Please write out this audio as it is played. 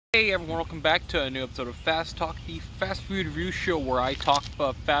Hey everyone, welcome back to a new episode of Fast Talk, the fast food review show where I talk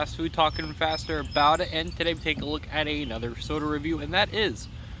about fast food, talking faster about it, and today we take a look at another soda review, and that is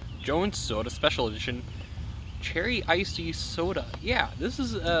Jones Soda Special Edition Cherry Icee Soda. Yeah, this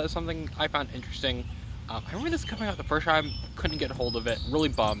is something I found interesting. I remember this coming out the first time, couldn't get a hold of it, really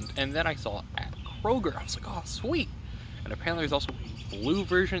bummed, and then I saw it at Kroger. I was like, oh sweet! And apparently there's also a blue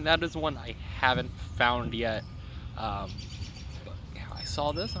version. That is one I haven't found yet. I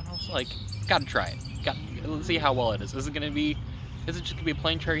saw this and I was like, gotta try it. Let's see how well it is. Is it just gonna be a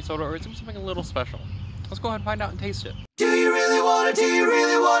plain cherry soda, or is it something a little special? Let's go ahead and find out and taste it. Do you really wanna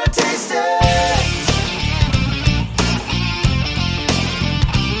taste it?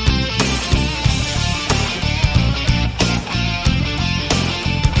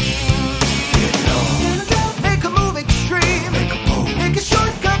 Make a move extreme. Make a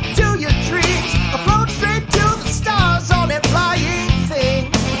shortcut to your dreams. Float straight to the stars on that flying thing.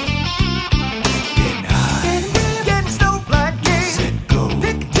 Getting high. Getting stoked like game. Set, go.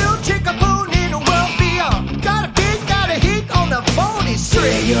 Pick a two, chick a boon in a world beyond. Got a heat on the phony string.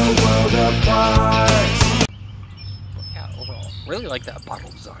 Tear your world apart. Yeah, overall, really like that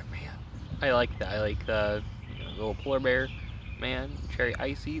bottle design, man. I like that. I like the little polar bear, man. Cherry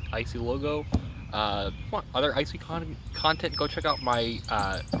Icee, Icee logo. Want other Icee content? Go check out my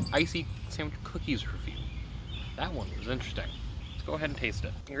Icee sandwich cookies review. That one was interesting. Let's go ahead and taste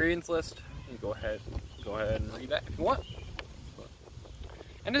it. Ingredients list. You go ahead and read that if you want.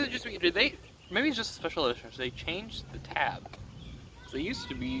 And is it just maybe it's just a special edition? So they changed the tab. So they used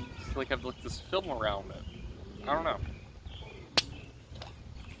to be like have like this film around it. I don't know.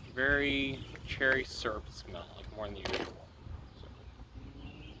 Very cherry syrup smell, like more than usual.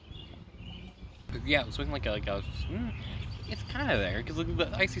 Yeah, it was looking like it's kind of there, because the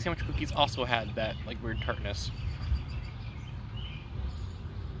Icee sandwich cookies also had that like weird tartness.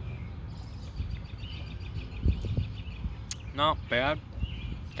 Not bad.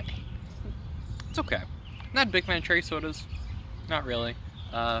 Okay. It's okay. Not a big fan of cherry sodas. Not really.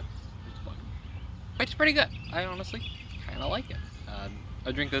 It's pretty good. I honestly kind of like it.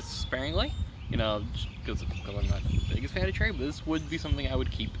 I drink this sparingly, just because I'm not the biggest fan of cherry, but this would be something I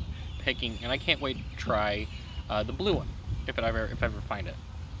would keep picking, and I can't wait to try the blue one if I ever find it,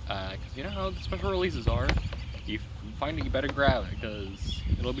 because you know how the special releases are. You find it, you better grab it, because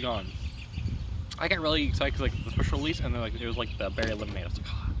it'll be gone. I got really excited because like the special release, and then like it was like the berry lemonade. I was like,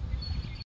 oh,